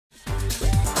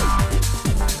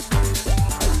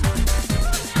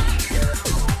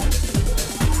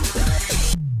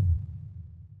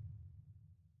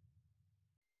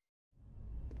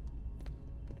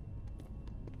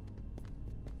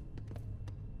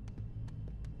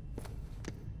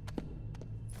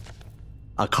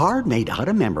A card made out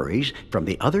of memories from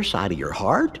the other side of your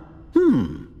heart?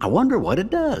 I wonder what it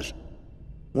does.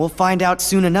 We'll find out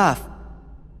soon enough.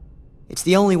 It's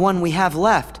the only one we have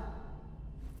left.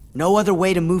 No other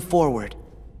way to move forward.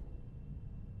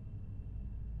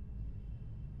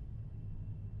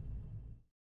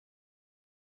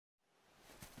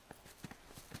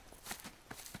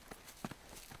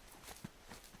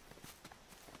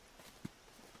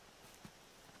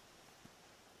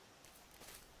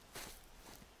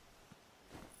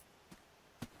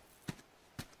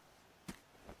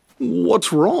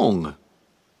 What's wrong?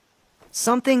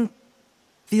 Something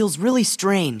feels really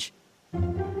strange.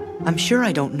 I'm sure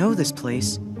I don't know this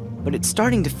place, but it's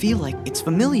starting to feel like it's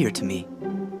familiar to me.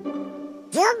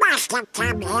 You must have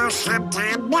come here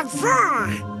sometime before.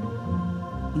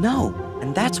 No,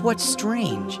 and that's what's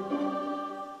strange.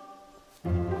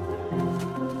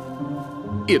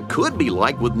 It could be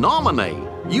like with Nominee.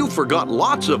 You forgot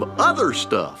lots of other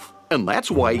stuff, and that's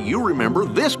why you remember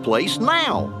this place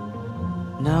now.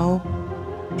 No,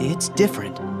 it's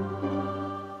different.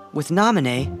 With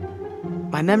Nominee,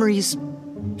 my memories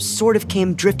sort of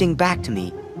came drifting back to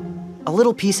me, a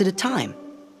little piece at a time.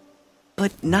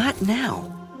 But not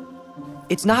now.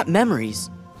 It's not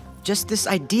memories, just this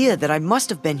idea that I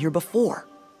must have been here before.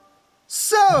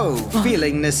 So,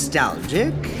 feeling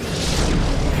nostalgic?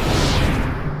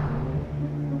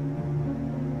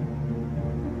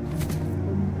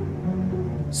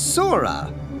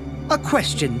 Sora, a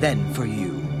question then for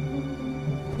you.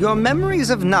 Your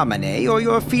memories of Nominee or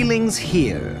your feelings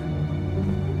here?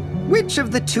 Which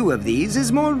of the two of these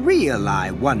is more real,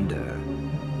 I wonder?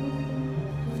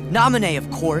 Nominee, of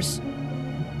course.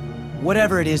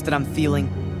 Whatever it is that I'm feeling,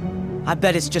 I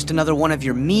bet it's just another one of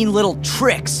your mean little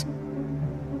tricks.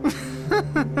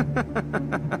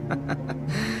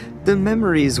 The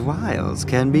memory's wiles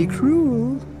can be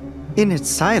cruel. In its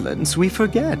silence, we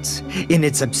forget. In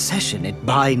its obsession, it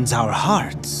binds our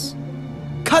hearts.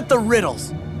 Cut the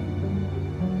riddles!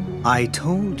 I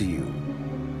told you.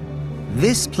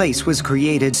 This place was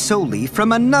created solely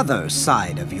from another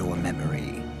side of your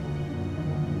memory.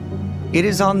 It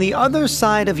is on the other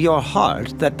side of your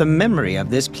heart that the memory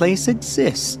of this place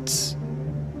exists.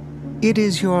 It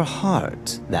is your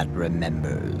heart that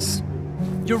remembers.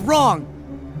 You're wrong!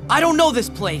 I don't know this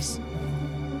place!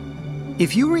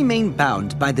 If you remain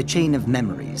bound by the chain of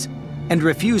memories and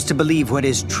refuse to believe what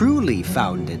is truly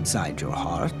found inside your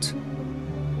heart,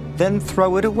 then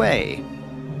throw it away.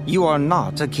 You are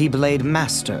not a Keyblade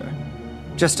master,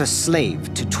 just a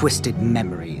slave to twisted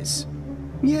memories.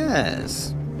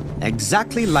 Yes,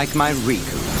 exactly like my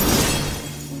Riku.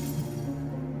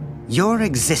 Your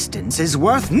existence is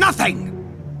worth nothing!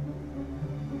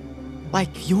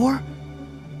 Like your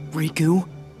Riku?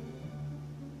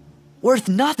 Worth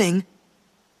nothing?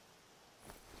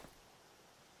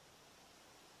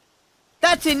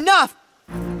 That's enough!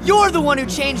 You're the one who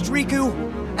changed Riku!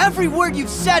 Every word you've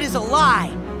said is a lie!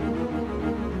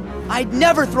 I'd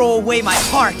never throw away my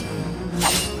heart!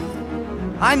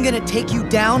 I'm gonna take you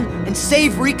down and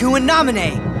save Riku and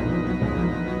Nominee!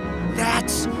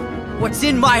 That's what's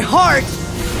in my heart!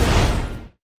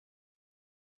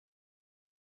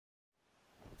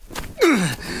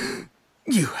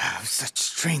 You have such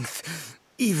strength,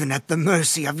 even at the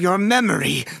mercy of your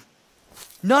memory.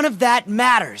 None of that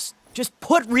matters. Just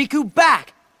put Riku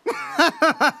back!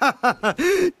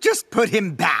 Just put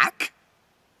him back?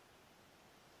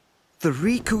 The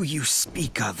Riku you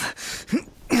speak of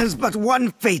has but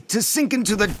one fate, to sink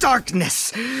into the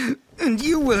darkness. And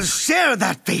you will share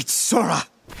that fate, Sora.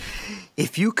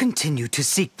 If you continue to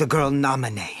seek the girl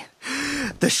Nominee,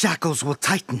 the shackles will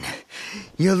tighten.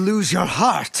 You'll lose your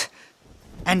heart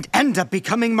and end up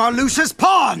becoming Marluxia's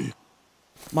pawn!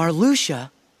 Marluxia?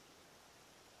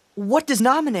 What does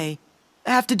Nominee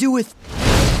have to do with...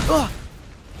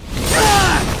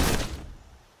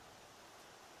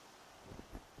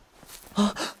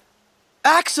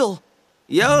 Axel!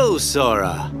 Yo,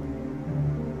 Sora!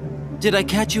 Did I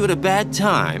catch you at a bad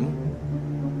time?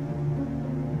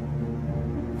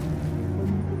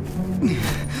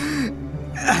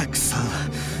 Axel,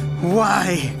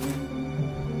 why?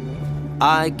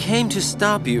 I came to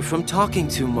stop you from talking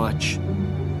too much.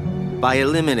 By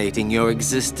eliminating your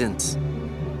existence.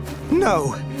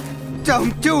 No,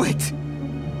 don't do it!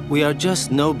 We are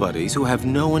just nobodies who have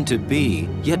no one to be,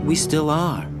 yet we still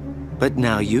are. But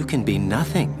now you can be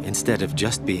nothing instead of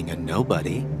just being a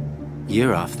nobody.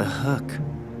 You're off the hook.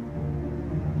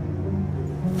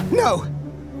 No!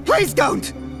 Please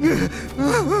don't!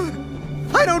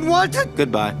 I don't want to...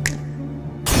 Goodbye.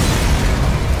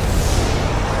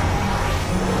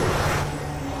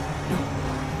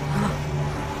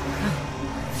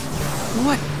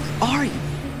 What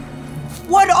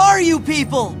you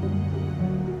people?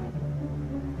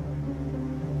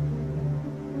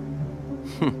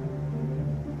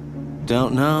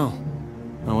 Don't know.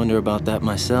 I wonder about that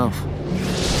myself.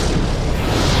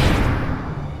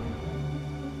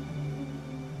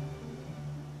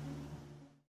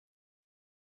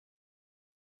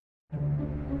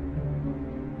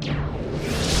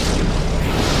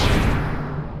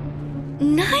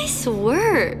 Nice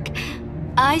work.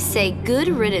 I say good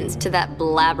riddance to that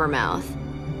blabbermouth.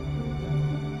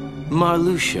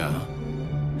 Marluxia,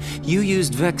 you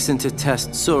used Vexen to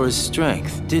test Sora's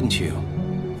strength, didn't you?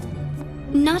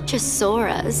 Not just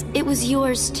Sora's, it was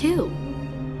yours too.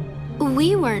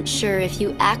 We weren't sure if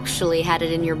you actually had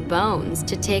it in your bones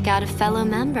to take out a fellow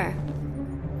member.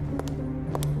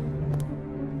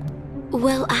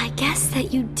 Well, I guess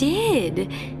that you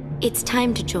did. It's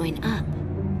time to join up.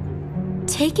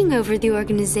 Taking over the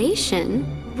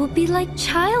organization will be like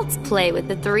child's play with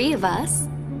the three of us.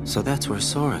 So that's where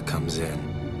Sora comes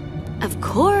in. Of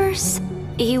course.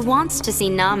 He wants to see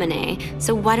Naminé,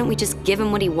 so why don't we just give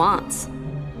him what he wants?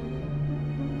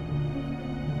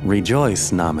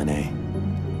 Rejoice, Naminé.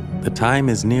 The time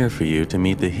is near for you to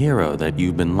meet the hero that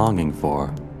you've been longing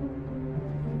for.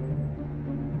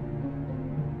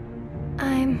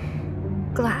 I'm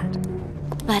glad.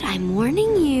 But I'm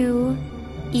warning you.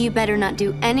 You better not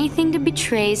do anything to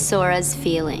betray Sora's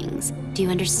feelings. Do you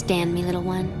understand me, little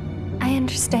one? I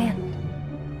understand.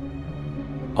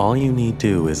 All you need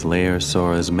do is layer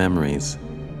Sora's memories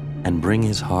and bring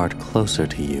his heart closer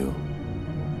to you.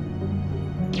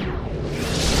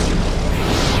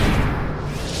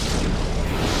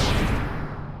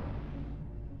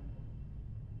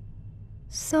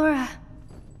 Sora.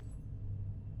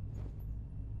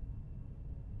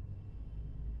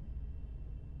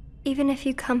 Even if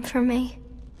you come for me,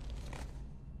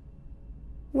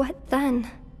 what then?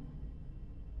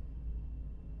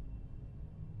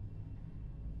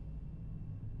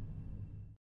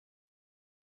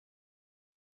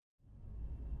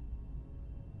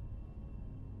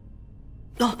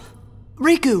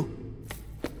 Riku!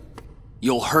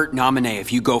 You'll hurt Naminé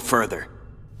if you go further.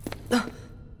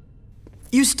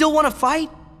 You still want to fight?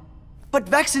 But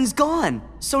Vexen's gone,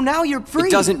 so now you're free.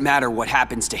 It doesn't matter what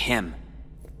happens to him.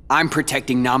 I'm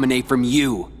protecting Naminé from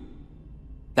you.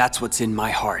 That's what's in my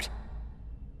heart.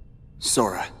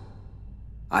 Sora,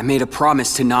 I made a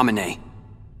promise to Naminé.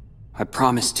 I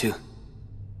promised to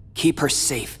keep her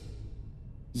safe.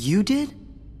 You did?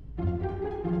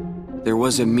 There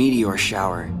was a meteor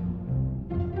shower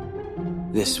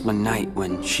this one night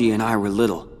when she and I were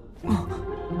little.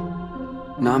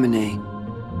 Naminé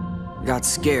got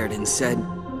scared and said,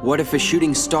 "What if a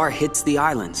shooting star hits the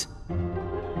islands?"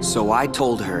 So I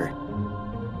told her,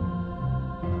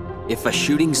 if a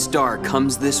shooting star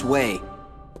comes this way,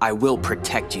 I will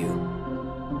protect you.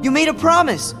 You made a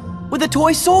promise with a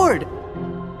toy sword.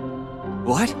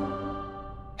 What?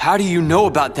 How do you know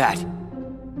about that?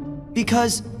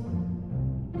 Because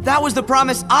that was the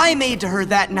promise I made to her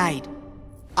that night.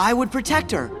 I would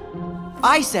protect her.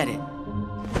 I said it.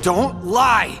 Don't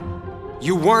lie!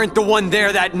 You weren't the one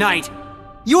there that night.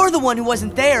 You're the one who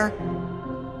wasn't there.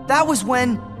 That was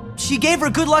when she gave her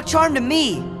good luck charm to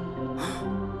me.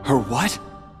 Her what?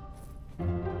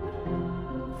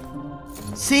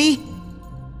 See?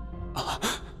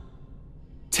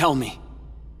 Tell me,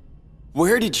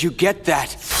 where did you get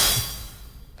that?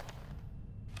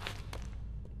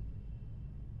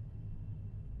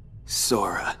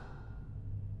 Sora.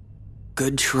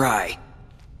 Good try.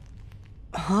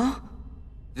 Huh?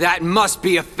 That must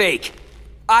be a fake.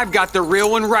 I've got the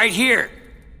real one right here.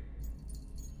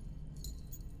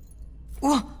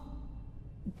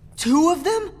 Two of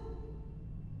them?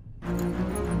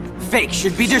 Fake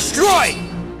should be destroyed!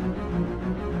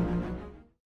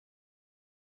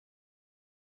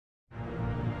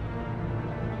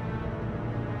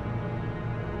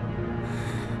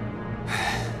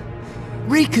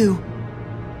 Riku!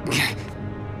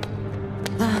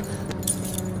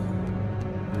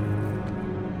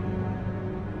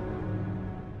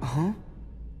 Huh?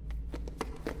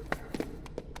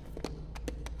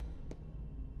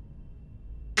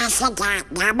 I forgot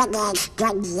Naminé's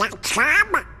good luck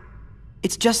charm.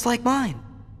 It's just like mine.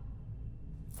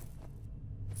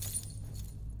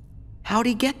 How'd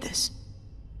he get this?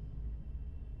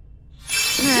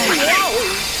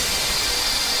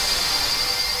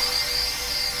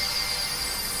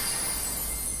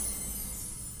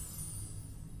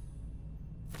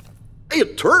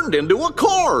 It turned into a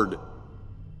card.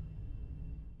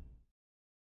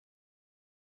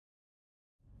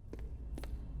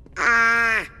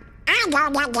 I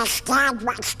don't understand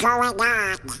what's going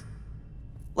on.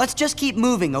 Let's just keep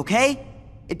moving, okay?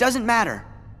 It doesn't matter.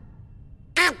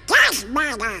 It does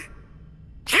matter.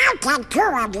 How can two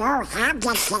of you have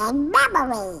the same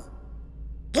memory?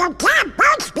 You can't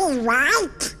both be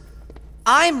right.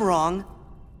 I'm wrong.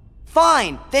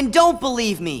 Fine, then don't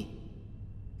believe me.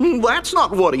 That's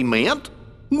not what he meant.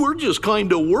 We're just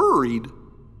kinda worried.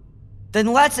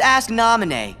 Then let's ask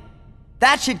Naminé.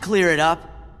 That should clear it up.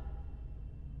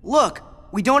 Look,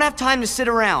 we don't have time to sit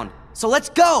around, so let's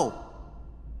go!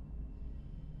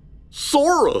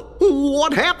 Sora,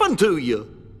 what happened to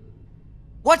you?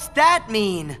 What's that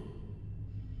mean?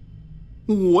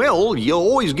 Well, you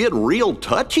always get real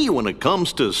touchy when it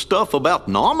comes to stuff about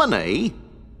Naminé.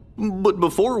 But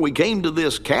before we came to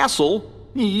this castle,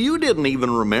 you didn't even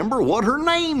remember what her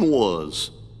name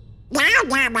was. Now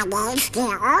Naminé's the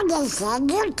only thing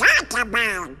you talk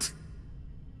about.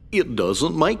 It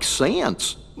doesn't make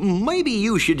sense. Maybe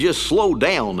you should just slow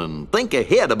down and think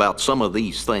ahead about some of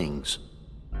these things.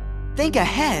 Think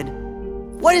ahead?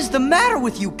 What is the matter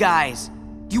with you guys?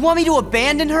 Do you want me to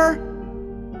abandon her?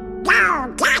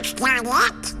 No, that's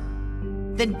not it.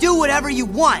 Then do whatever you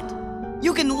want.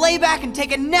 You can lay back and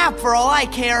take a nap for all I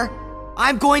care.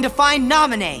 I'm going to find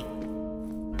Naminé.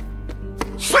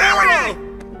 Sora!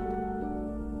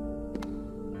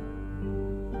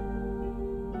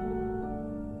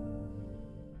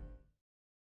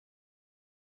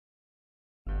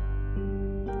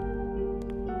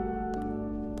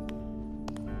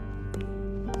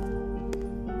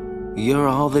 You're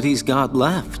all that he's got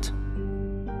left.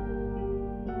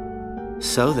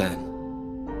 So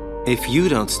then, if you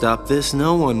don't stop this,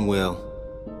 no one will.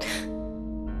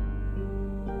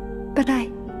 But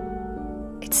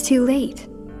it's too late.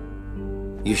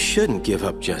 You shouldn't give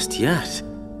up just yet.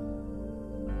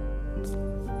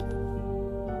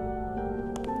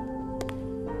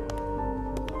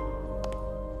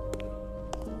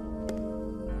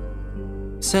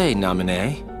 Say,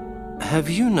 Naminé,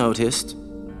 have you noticed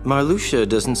Marluxia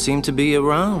doesn't seem to be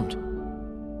around?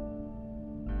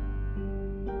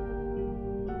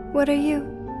 What are you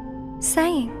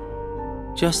saying?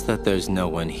 Just that there's no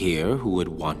one here who would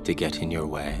want to get in your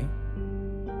way.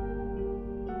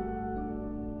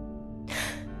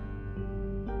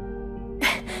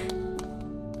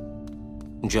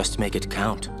 Just make it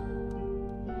count.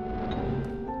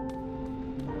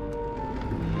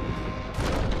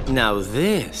 Now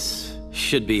this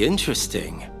should be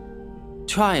interesting.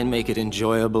 Try and make it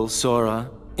enjoyable, Sora.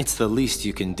 It's the least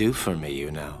you can do for me,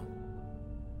 you know.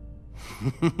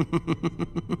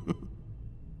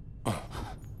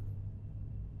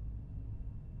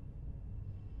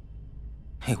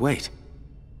 Hey, wait.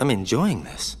 I'm enjoying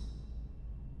this.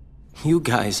 You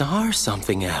guys are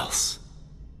something else.